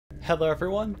Hello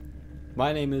everyone,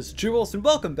 my name is Jules and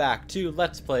welcome back to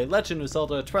Let's Play Legend of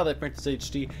Zelda Twilight Princess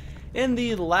HD. In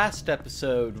the last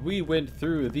episode, we went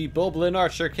through the Boblin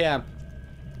Archer Camp.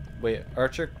 Wait,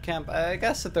 Archer Camp? I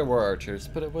guess that there were archers,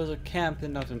 but it was a camp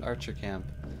and not an archer camp.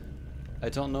 I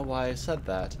don't know why I said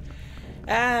that.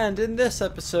 And in this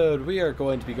episode, we are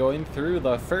going to be going through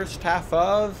the first half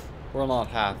of, well not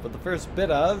half, but the first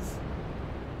bit of,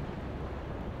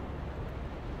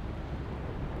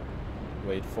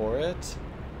 wait for it.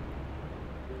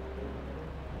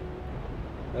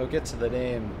 Oh, get to the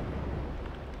name.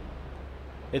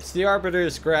 It's the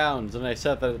Arbiter's grounds, and I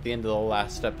said that at the end of the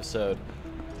last episode.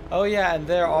 Oh yeah, and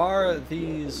there are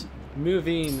these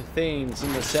moving things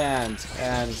in the sand,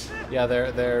 and yeah,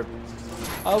 they're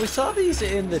we saw these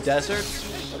in the desert,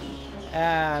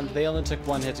 and they only took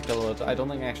one hit to kill it. I don't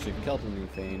think I actually killed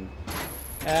anything.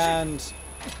 And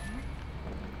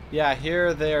yeah,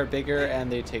 here they're bigger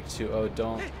and they take two. Oh,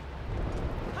 don't.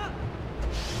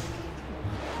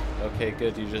 Okay,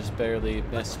 good, you just barely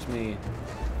missed me.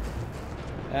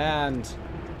 And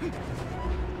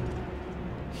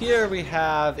here we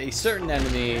have a certain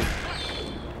enemy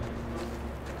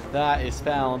that is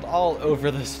found all over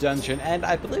this dungeon, and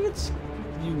I believe it's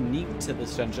unique to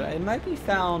this dungeon. It might be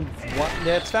found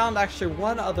it's found actually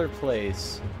one other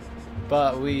place,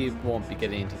 but we won't be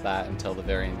getting into that until the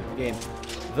very end of the game.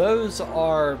 Those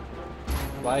are,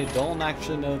 I don't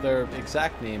actually know their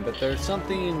exact name, but they're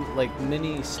something like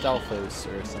mini Stalfos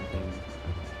or something.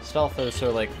 Stalfos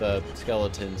are like the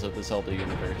skeletons of the Zelda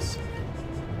universe.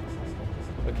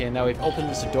 Okay, now we've opened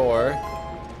this door.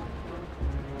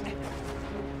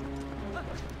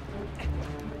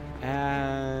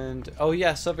 And oh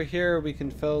yes, over here we can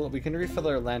refill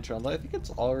our lantern, although I think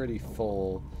it's already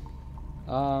full.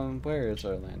 Where is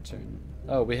our lantern?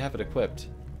 Oh, we have it equipped.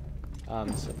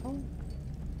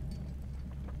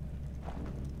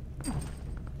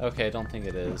 Okay, I don't think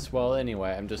it is. Well,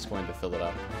 anyway, I'm just going to fill it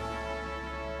up.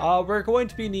 We're going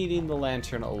to be needing the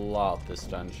lantern a lot this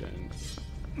dungeon.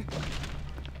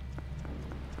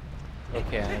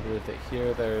 Okay, and I believe that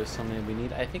here there's something we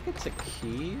need. I think it's a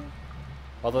key.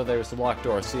 Although there's a locked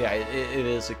door, so yeah, it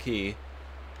is a key.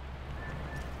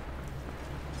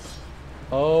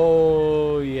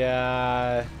 Oh,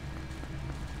 yeah.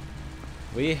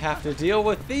 We have to deal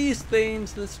with these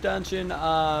things this dungeon.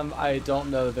 I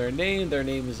don't know their name. Their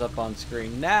name is up on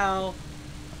screen now.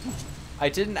 I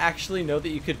didn't actually know that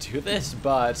you could do this,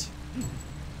 but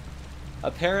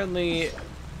apparently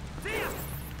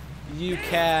you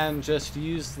can just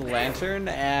use the lantern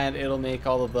and it'll make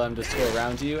all of them just go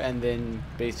around you, and then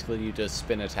basically you just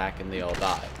spin attack and they all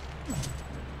die.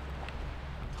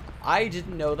 I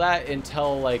didn't know that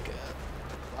until like,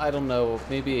 I don't know,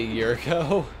 maybe a year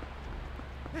ago.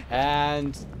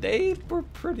 And they were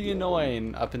pretty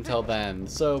annoying up until then.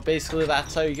 So basically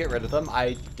that's how you get rid of them.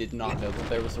 I did not know that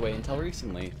there was a way until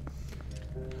recently.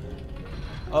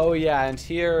 Oh yeah, and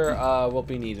here we'll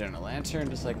be needing a lantern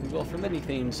just like we will for many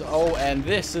things. Oh, and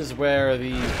this is where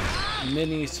the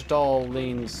mini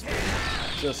stallings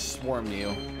just swarm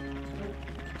you.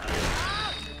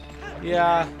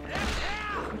 Yeah.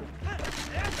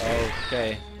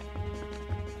 Okay.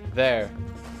 There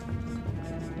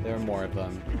are more of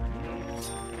them.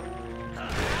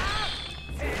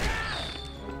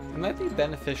 It might be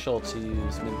beneficial to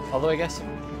use,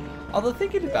 although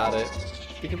thinking about it,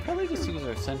 we can probably just use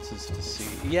our senses to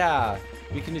see. Yeah,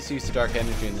 we can just use the dark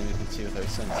energy and then we can see with our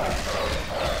senses.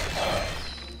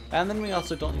 And then we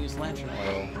also don't use lantern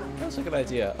oil. That's a good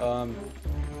idea.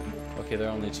 Okay, there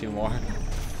are only two more.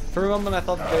 For a moment I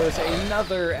thought that there was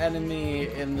another enemy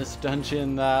in this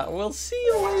dungeon that we'll see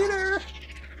later.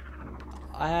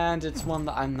 And it's one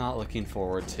that I'm not looking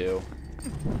forward to.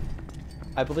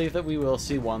 I believe that we will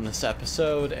see one this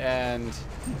episode, and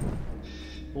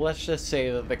let's just say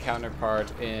that the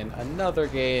counterpart in another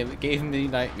game gave me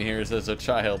nightmares as a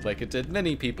child, like it did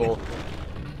many people.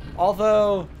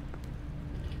 Although,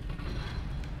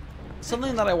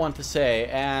 something that I want to say,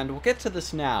 and we'll get to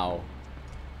this now.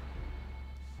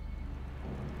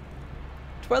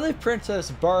 Twilight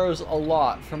Princess borrows a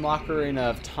lot from Ocarina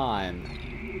of Time.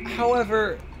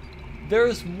 However,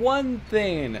 there's one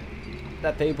thing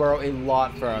that they borrow a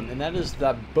lot from, and that is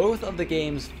that both of the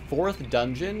game's fourth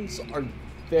dungeons are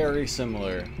very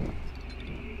similar,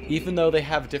 even though they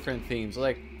have different themes.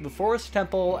 Like the Forest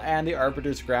Temple and the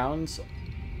Arbiter's grounds,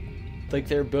 like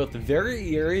they're both very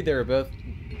eerie, they're both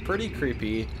pretty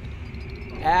creepy,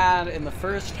 and in the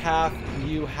first half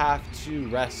you have to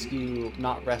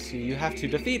you have to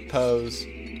defeat Pose.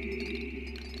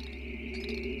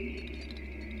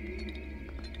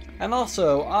 And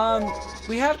also,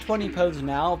 we have 20 posts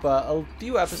now, but a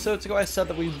few episodes ago I said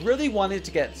that we really wanted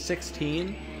to get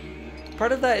 16.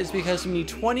 Part of that is because we need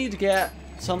 20 to get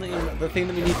something, the thing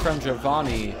that we need from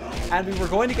Giovanni, and we were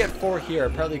going to get 4 here,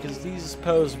 partly because these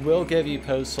pose will give you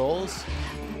pose souls,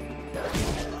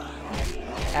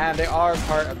 and they are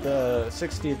part of the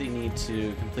 60 that you need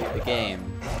to complete the game,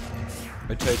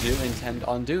 which I do intend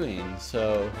on doing.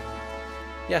 So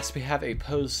yes, we have a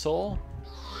pose soul.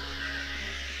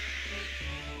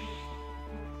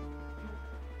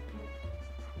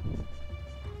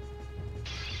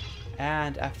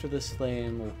 And after this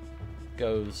flame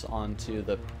goes onto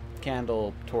the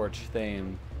candle torch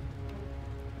thing,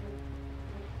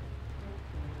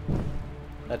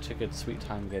 that took its sweet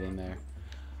time getting there.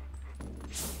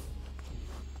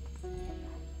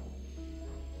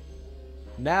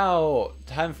 Now,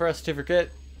 time for us to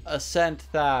forget a scent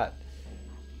that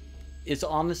is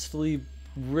honestly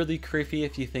really creepy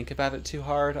if you think about it too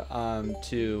hard,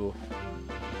 to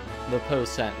the pose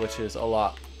scent, which is a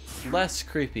lot less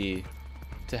creepy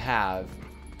to have.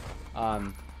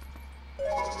 I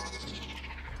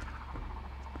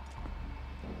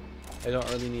don't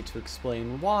really need to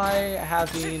explain why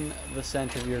having the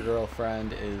scent of your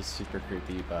girlfriend is super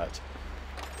creepy, but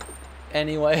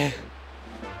anyway.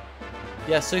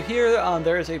 Yeah, so here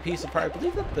there is a piece of part. I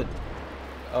believe that the...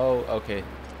 Oh, okay.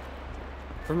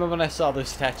 From when I saw those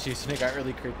statues and I got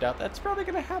really creeped out, that's probably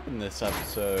going to happen this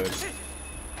episode.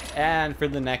 And for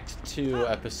the next 2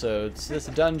 episodes, this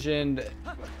dungeon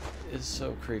is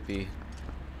so creepy.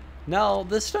 Now,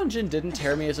 this dungeon didn't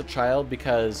tear me as a child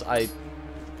because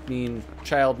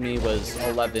child me was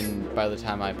 11 by the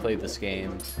time I played this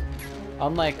game.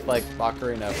 Unlike, like,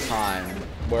 Ocarina of Time,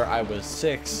 where I was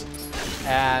 6,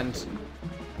 and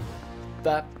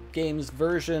that game's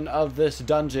version of this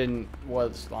dungeon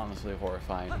was honestly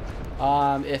horrifying.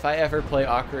 If I ever play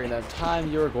Ocarina of Time,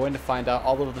 you're going to find out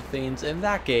all of the things in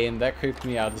that game that creeped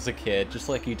me out as a kid, just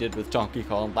like you did with Donkey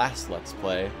Kong last Let's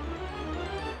Play.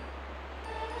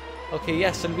 Okay,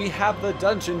 yes, and we have the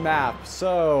dungeon map.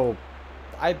 So,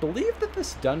 I believe that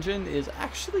this dungeon is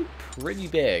actually pretty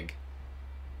big.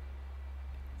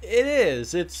 It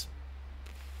is.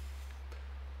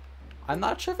 I'm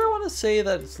not sure if I want to say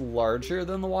that it's larger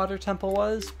than the water temple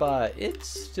was, but it's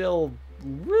still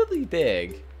really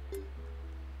big.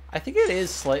 I think it is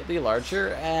slightly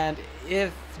larger, and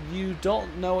if you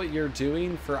don't know what you're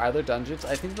doing for either dungeons,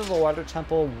 I think that the water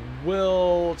temple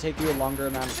will take you a longer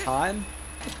amount of time.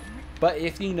 But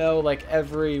if you know, like,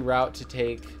 every route to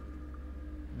take,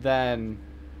 then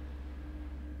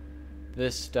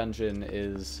this dungeon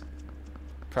is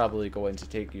probably going to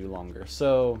take you longer.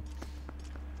 So,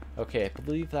 okay, I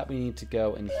believe that we need to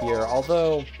go in here.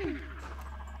 Although,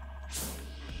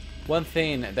 one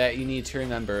thing that you need to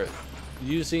remember,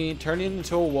 turning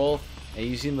into a wolf and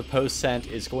using the post scent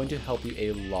is going to help you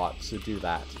a lot, so do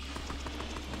that.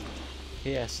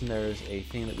 Okay, yes, and there's a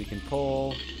thing that we can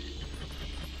pull.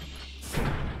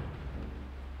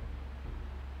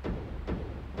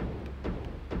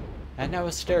 And now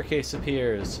a staircase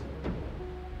appears.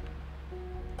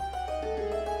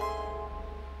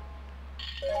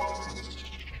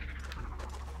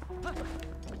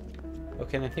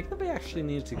 Okay, and I think that we actually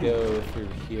need to go through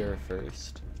here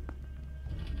first.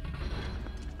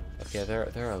 Okay,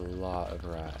 there are a lot of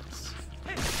rats.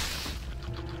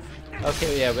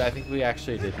 Okay, yeah, but I think we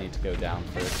actually did need to go down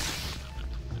first.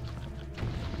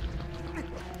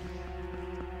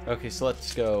 Okay, so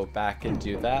let's go back and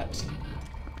do that.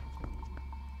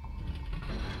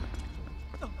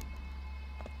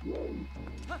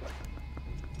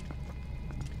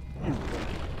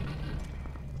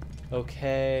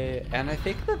 Okay, and I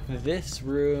think that this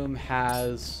room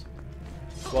has,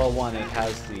 well, one, it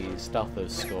has the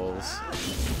Stalthos skulls.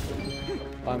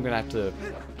 I'm gonna have to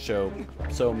show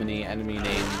so many enemy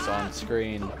names on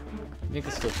screen. I think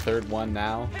it's the 3rd one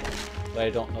now that I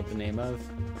don't know the name of.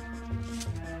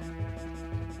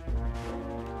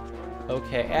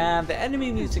 Okay, and the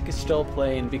enemy music is still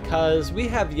playing because we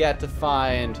have yet to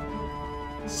find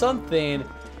something,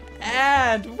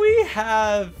 and we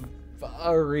have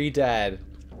a re-dead.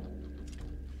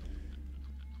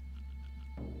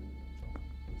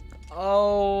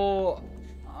 Oh,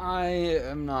 I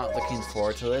am not looking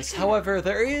forward to this. However,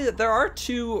 there are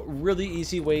 2 really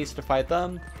easy ways to fight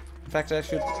them. In fact, I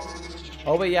should...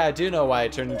 Oh, but yeah, I do know why I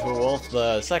turned into a wolf.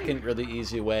 The second really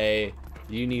easy way,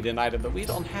 you need an item that we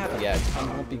don't have yet and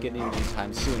won't be getting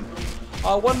anytime soon.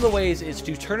 One of the ways is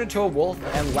to turn into a wolf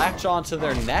and latch onto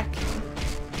their neck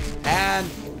and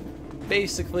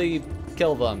basically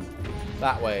kill them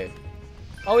that way.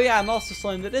 Oh yeah, and also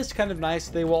something that is kind of nice,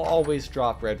 they will always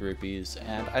drop red rupees,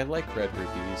 and I like red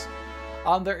rupees.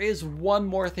 There is one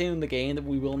more thing in the game that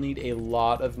we will need a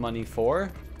lot of money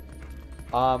for.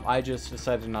 I just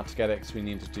decided not to get it because we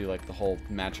need to do like the whole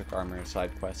magic armor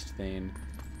side quest thing.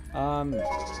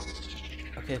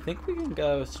 Okay, I think we can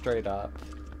go straight up.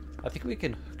 I think we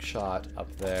can hookshot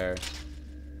up there.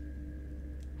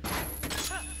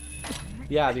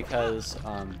 Yeah, because,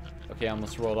 okay, I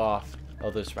almost rolled off. Oh,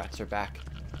 those rats are back.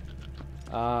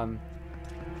 Are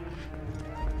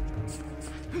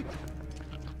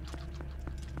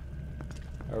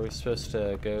we supposed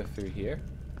to go through here?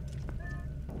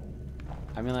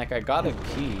 I mean, like, I got a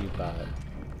key, but...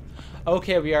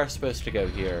 Okay, we are supposed to go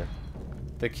here.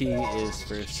 The key is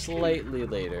for slightly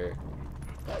later.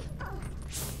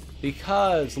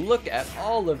 Because look at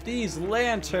all of these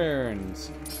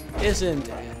lanterns! Isn't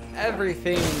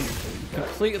everything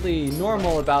completely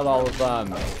normal about all of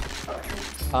them?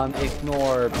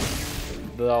 Ignore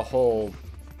the whole,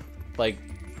 like,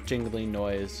 jingling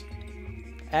noise.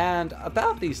 And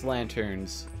about these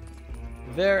lanterns,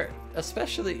 there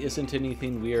especially isn't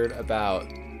anything weird about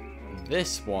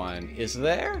this one, is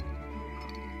there?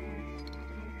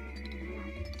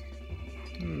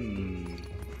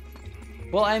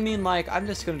 Well, I mean, like, I'm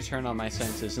just going to turn on my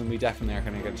senses, and we definitely are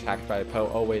going to get attacked by a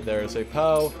Poe. Oh, wait, there's a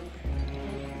Poe.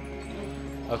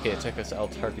 Okay, it took us L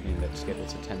targeting that to get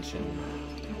its attention.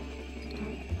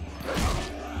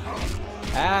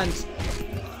 And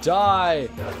die!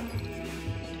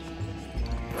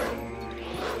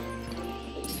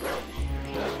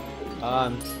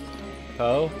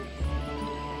 Poe?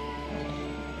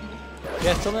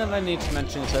 Yeah, something I need to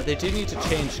mention is that they do need to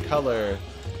change color.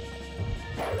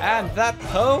 And that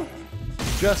Poe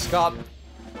just got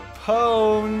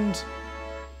pwned.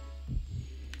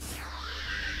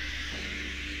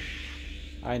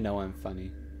 I know I'm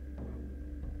funny.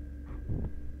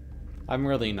 I'm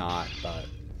really not, but...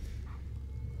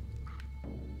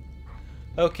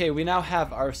 Okay, we now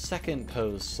have our second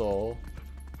Poe's soul.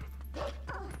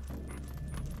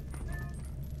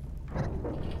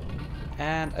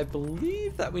 And I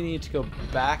believe that we need to go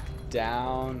back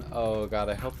down. Oh god,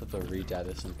 I hope that the Redad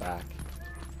isn't back.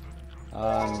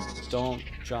 Don't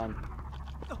jump.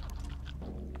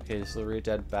 Okay, is the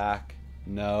Redad back?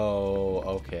 No.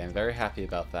 Okay, I'm very happy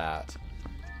about that.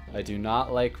 I do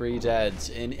not like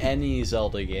Redads in any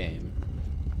Zelda game.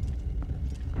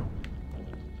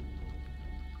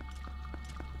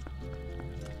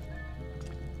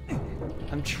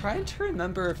 I'm trying to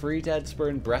remember if Redads were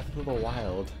in Breath of the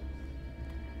Wild.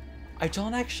 I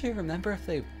don't actually remember if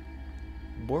they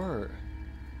were.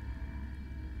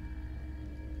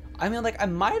 I mean, like, I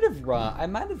might have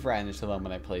ran into them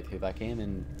when I played through that game,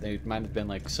 and they might have been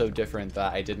like so different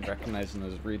that I didn't recognize them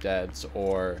as Redads,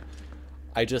 or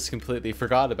I just completely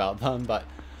forgot about them. But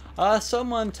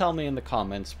someone tell me in the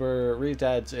comments, were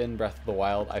Redads in Breath of the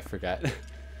Wild? I forget.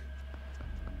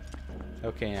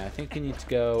 Okay, I think we need to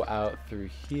go out through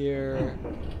here.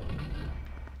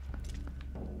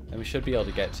 And we should be able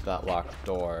to get to that locked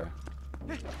door.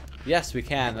 Yes, we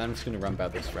can. I'm just going to run by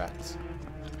those rats.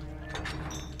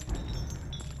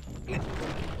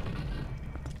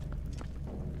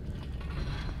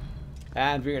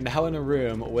 And we are now in a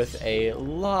room with a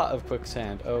lot of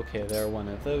quicksand. Okay, they're one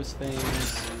of those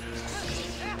things.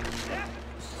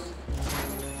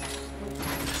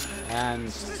 And...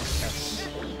 yes.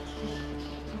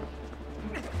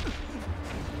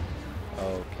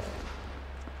 Okay.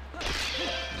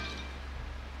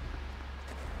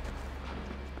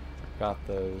 Got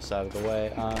those out of the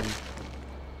way.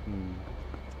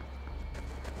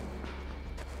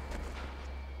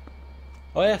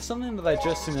 Oh yeah, something that I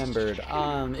just remembered.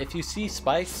 If you see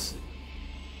spikes,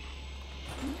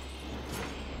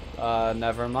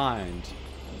 never mind.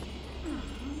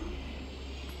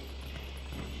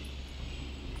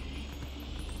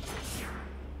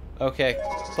 Okay,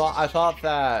 I thought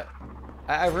that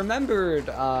I remembered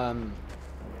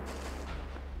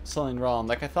something wrong.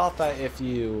 Like, I thought that if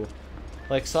you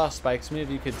like saw spikes,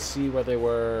 maybe you could see where they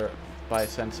were by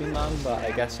sensing them, but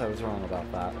I guess I was wrong about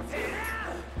that.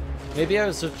 Maybe I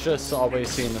was just always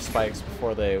seeing the spikes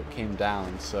before they came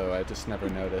down, so I just never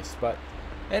noticed. But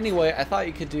anyway, I thought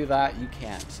you could do that. You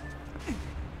can't.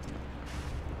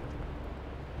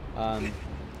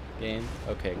 Game?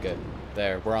 Okay, good.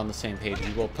 There, we're on the same page.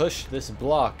 We will push this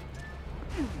block.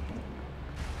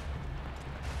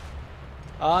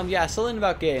 Yeah, something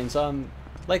about games.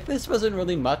 Like, this wasn't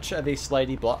really much of a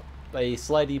slidey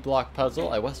block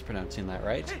puzzle. I was pronouncing that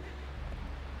right.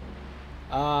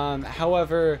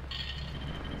 However,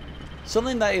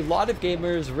 something that a lot of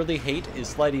gamers really hate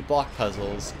is slidey block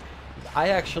puzzles. I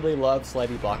actually love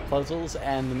slidey block puzzles,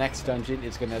 and the next dungeon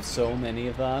is gonna have so many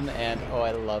of them, and oh,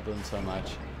 I love them so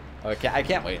much. Okay, I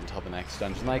can't wait until the next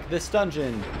dungeon. Like, this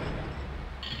dungeon,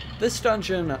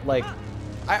 like,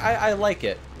 I like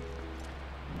it.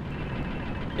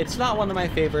 It's not one of my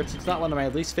favorites. It's not one of my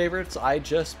least favorites. I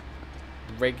just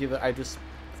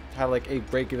have like a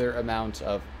regular amount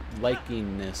of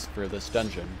likingness for this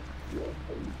dungeon.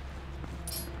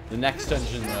 The next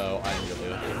dungeon, though, I'm really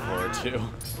looking forward to.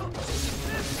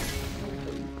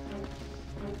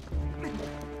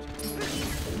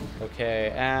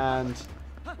 Okay, and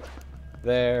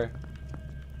there.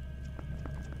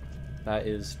 That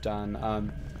is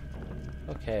done.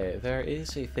 Okay, there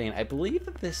is a thing. I believe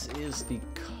that this is the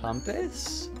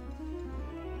compass.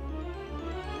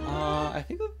 I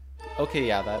think. Okay,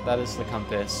 yeah, that is the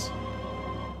compass.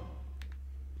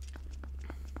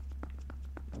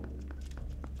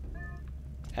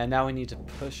 And now we need to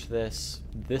push this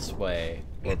way,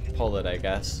 or pull it, I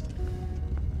guess.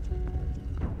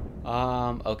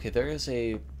 Okay, there is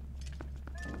a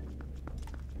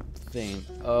thing.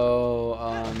 Oh,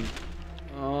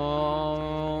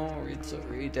 it's a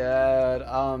re-dead.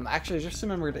 Actually, I just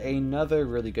remembered another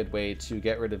really good way to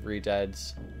get rid of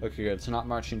re-deads. Okay, good. It's not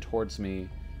marching towards me.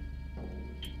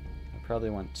 I probably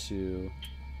want to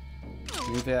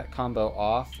move that combo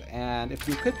off, and if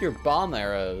you equip your bomb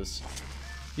arrows,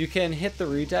 you can hit the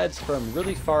re-deads from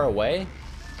really far away.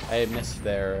 I missed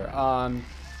there.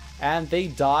 And they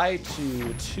die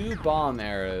to 2 bomb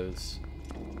arrows.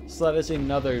 So that is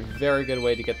another very good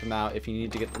way to get them out if you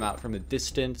need to get them out from a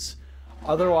distance.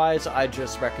 Otherwise, I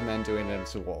just recommend doing it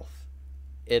as a wolf.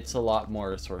 It's a lot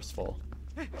more resourceful.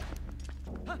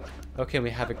 Okay, we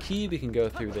have a key. We can go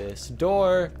through this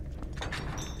door.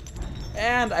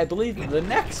 And I believe the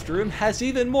next room has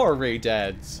even more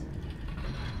re-deads.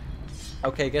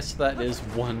 Okay, I guess that is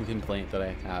one complaint that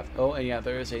I have. Oh, and yeah,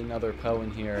 there is another Poe in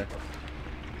here.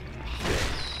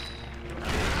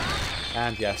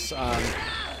 And yes, I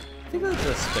think that's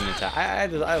a spin attack. I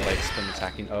like spin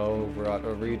attacking. Oh, we're at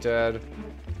a re-dead.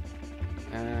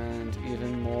 And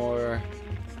even more.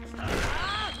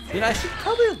 You know, I should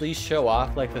probably at least show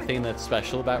off, like, the thing that's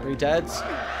special about re-deads.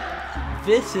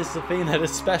 This is the thing that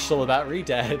is special about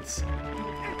re-deads.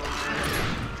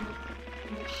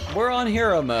 We're on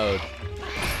hero mode.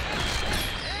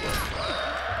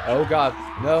 Oh god,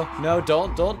 no,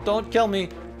 don't kill me.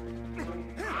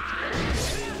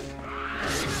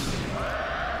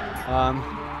 I'm,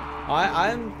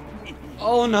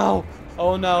 oh no,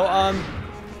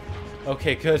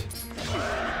 okay, good.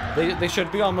 They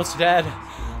should be almost dead.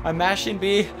 I'm mashing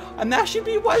B,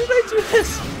 why did I do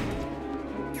this?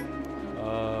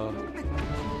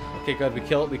 Okay, good, we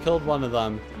killed one of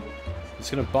them.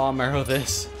 Just gonna bomb arrow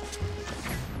this.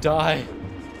 Die.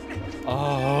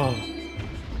 Oh.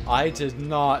 I did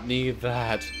not need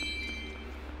that.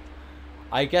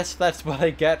 I guess that's what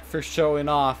I get for showing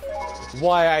off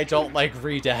why I don't like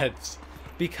re-deads.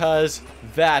 Because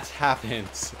that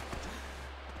happens.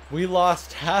 We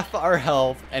lost half our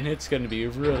health, and it's going to be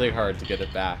really hard to get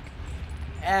it back.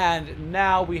 And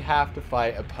now we have to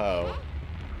fight a Poe.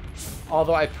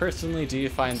 Although I personally do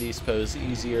find these Poes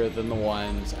easier than the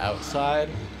ones outside.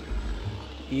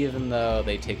 Even though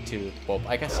they take 2, well,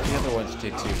 I guess the other ones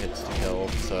take 2 hits to kill,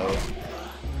 so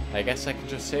I guess I can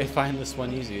just say I find this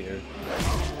one easier.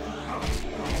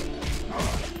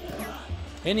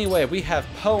 Anyway, we have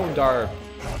pwned our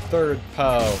 3rd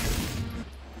Poe.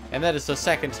 And that is the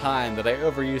 2nd time that I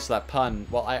overused that pun.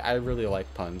 Well, I really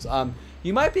like puns.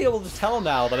 You might be able to tell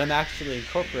now that I'm actually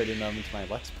incorporating them into my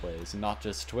Let's Plays and not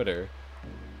just Twitter.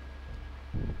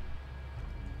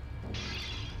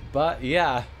 But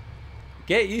yeah.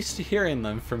 Get used to hearing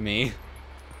them from me.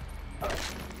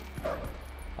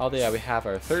 Oh yeah, we have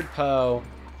our 3rd Poe.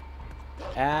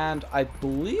 And I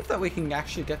believe that we can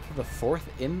actually get to the 4th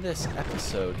in this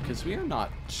episode, because we are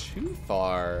not too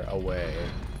far away.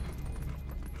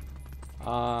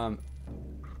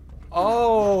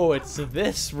 Oh, it's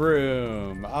this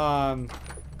room. Yeah,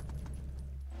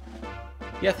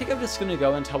 I think I'm just gonna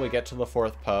go until we get to the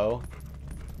 4th Poe.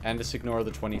 And just ignore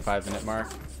the 25-minute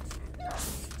mark.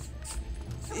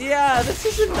 Yeah, this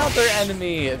is another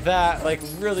enemy that, like,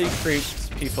 really creeps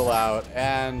people out,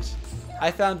 and I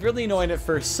found really annoying at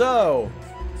first. So,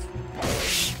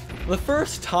 the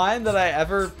first time that I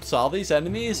ever saw these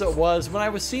enemies was when I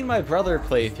was seeing my brother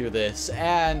play through this,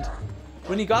 and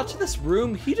when he got to this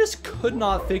room, he just could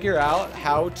not figure out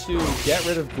how to get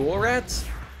rid of ghoul rats.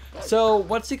 So,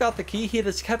 once he got the key, he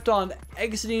just kept on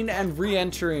exiting and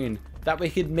re-entering. That way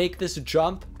he'd make this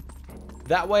jump.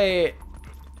 That way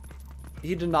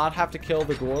he did not have to kill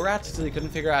the ghoul rats because he couldn't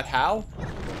figure out how.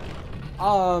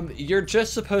 You're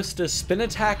just supposed to spin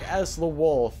attack as the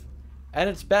wolf. And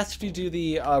it's best if you do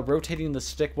the rotating the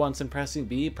stick once and pressing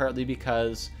B, partly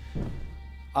because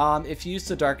if you use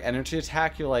the dark energy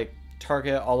attack, you like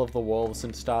target all of the wolves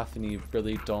and stuff, and you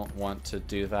really don't want to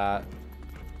do that.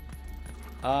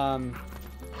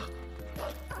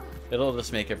 It'll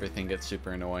just make everything get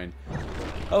super annoying.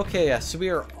 Okay, yeah, so we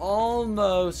are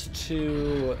almost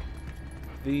to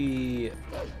the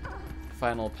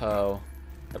final Poe.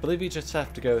 I believe we just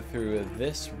have to go through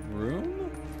this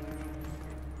room?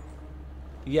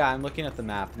 Yeah, I'm looking at the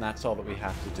map, and that's all that we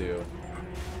have to do.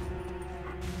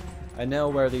 I know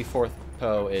where the fourth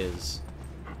Poe is.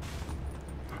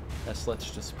 Yes, let's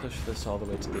just push this all the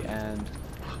way to the end.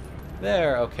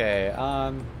 There, okay.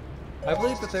 I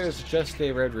believe that there's just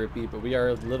a red rupee, but we are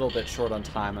a little bit short on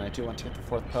time, and I do want to get the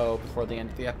fourth Poe before the end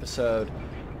of the episode.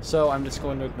 So I'm just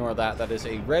going to ignore that. That is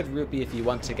a red rupee if you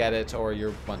want to get it, or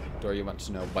you want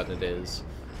to know what it is.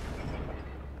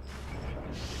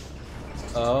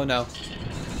 Oh no.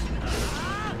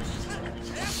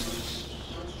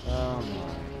 Oh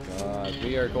my god,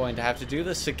 we are going to have to do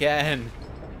this again.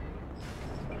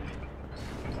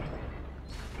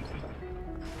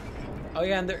 Oh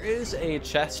yeah, and there is a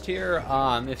chest here,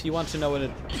 if you want to know what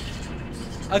it...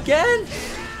 Again?!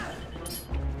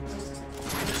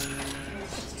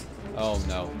 Oh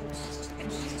no.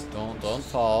 Don't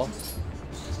fall.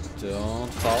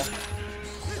 Don't fall.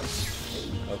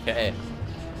 Okay.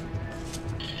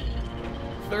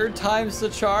 Third time's the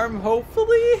charm,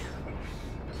 hopefully?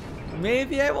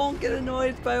 Maybe I won't get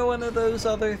annoyed by one of those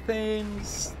other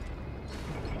things.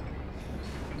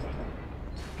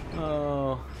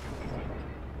 Oh.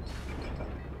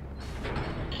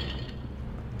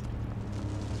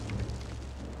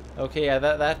 Okay, yeah,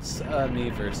 that's a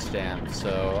Meaver stamp,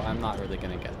 so I'm not really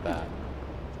gonna get that.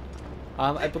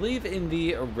 I believe in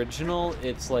the original,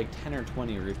 it's like 10 or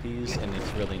 20 rupees, and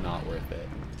it's really not worth it.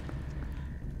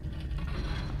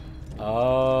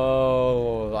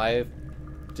 Oh, I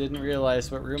didn't realize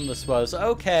what room this was.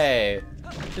 Okay,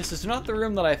 this is not the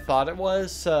room that I thought it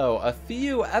was. So, a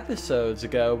few episodes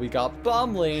ago, we got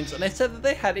bomb lanes, and I said that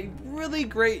they had a really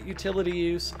great utility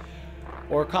use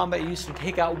or combat use to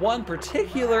take out one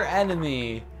particular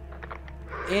enemy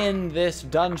in this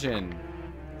dungeon.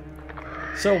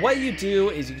 So what you do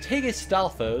is you take a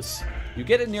Stalfos, you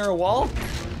get it near a wall,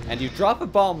 and you drop a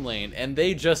bomb lane, and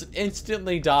they just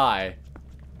instantly die.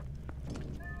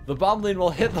 The bomb lane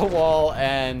will hit the wall,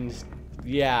 and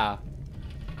yeah.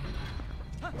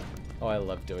 Oh, I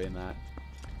love doing that.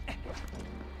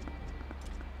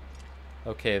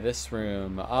 Okay, this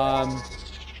room.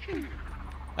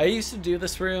 I used to do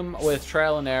this room with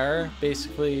trial and error.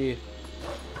 Basically,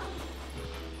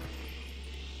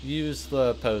 use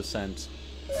the pose scent.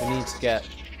 We need to get...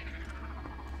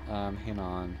 hang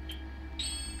on.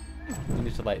 We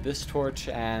need to light this torch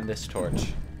and this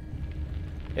torch.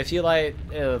 If you light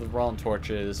the wrong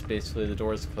torches, basically the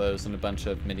doors close and a bunch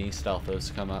of mini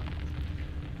Stalfos come up.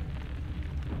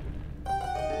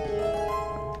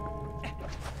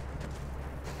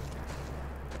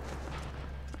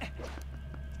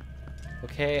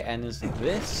 Okay, and is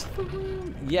this the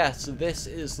room? Yes, this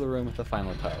is the room with the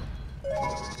final Poe.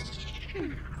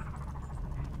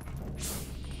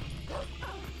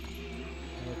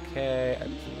 Okay, I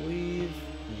believe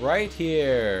right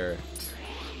here.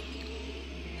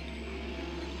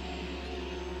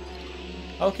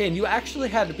 Okay, and you actually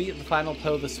had to beat the final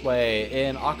Poe this way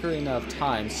in Ocarina of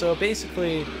Time. So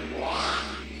basically,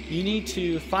 you need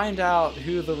to find out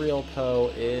who the real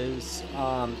Poe is.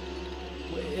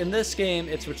 In this game,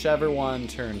 it's whichever one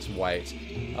turns white.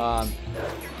 Oh,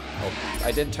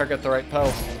 I didn't target the right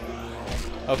Poe.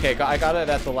 Okay, I got it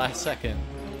at the last second.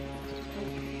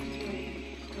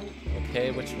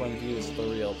 Okay, which one of you is the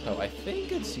real Poe? I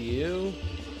think it's you.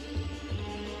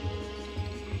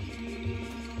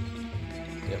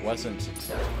 It wasn't.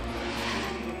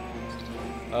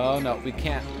 Oh no, we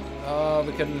can't. Oh,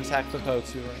 we couldn't attack the Poe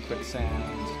because we were in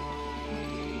quicksand.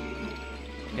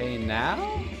 Okay,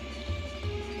 now?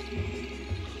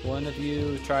 One of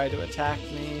you try to attack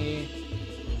me,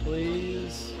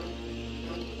 please.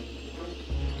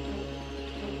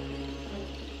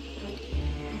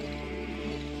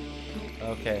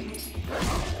 Okay.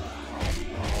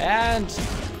 And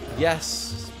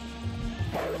yes.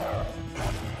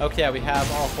 Okay, we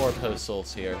have all 4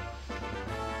 postals here.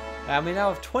 And we now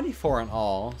have 24 in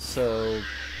all, so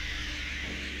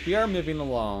we are moving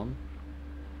along.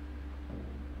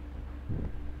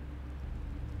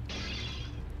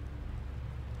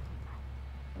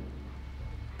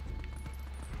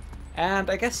 And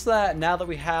I guess that now that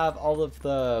we have all of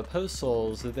the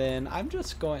postals, then I'm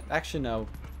just going... Actually, no.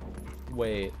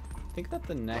 Wait. I think that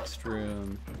the next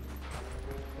room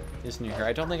is near here.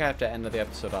 I don't think I have to end the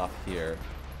episode off here.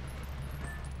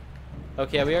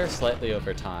 Okay, we are slightly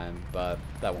over time, but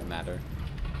that won't matter.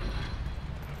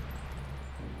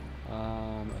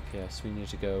 Okay, so we need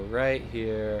to go right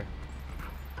here.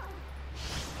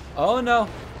 Oh no!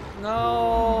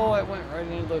 No! I went right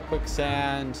into the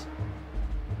quicksand.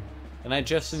 And I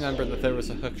just remembered that there was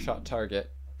a hookshot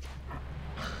target.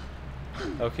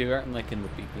 Okay, we aren't like in the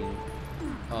beeping.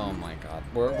 Oh my god.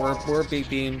 We're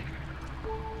beeping.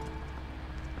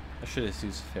 I should have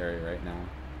used fairy right now.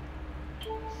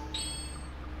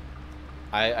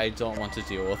 I don't want to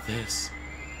deal with this.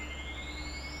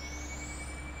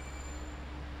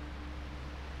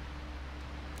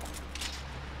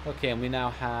 Okay, and we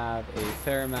now have a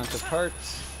fair amount of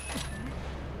hearts.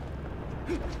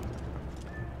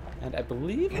 And I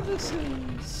believe this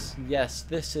is... Yes,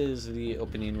 this is the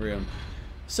opening room.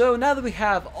 So now that we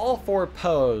have all 4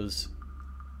 Poes,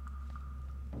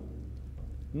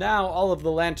 now all of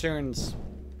the lanterns,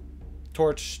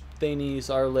 torch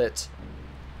thingies are lit.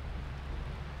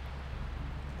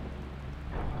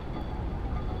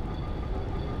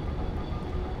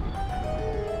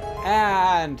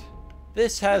 And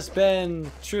this has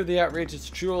been Truly Outrageous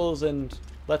Jewels and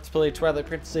Let's Play Twilight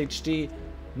Princess HD.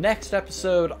 Next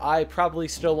episode, I probably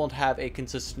still won't have a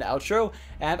consistent outro,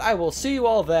 and I will see you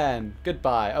all then.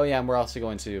 Goodbye. Oh yeah, and we're also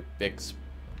going to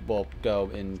we'll go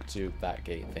into that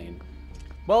gate thing.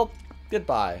 Well,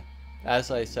 goodbye,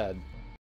 as I said.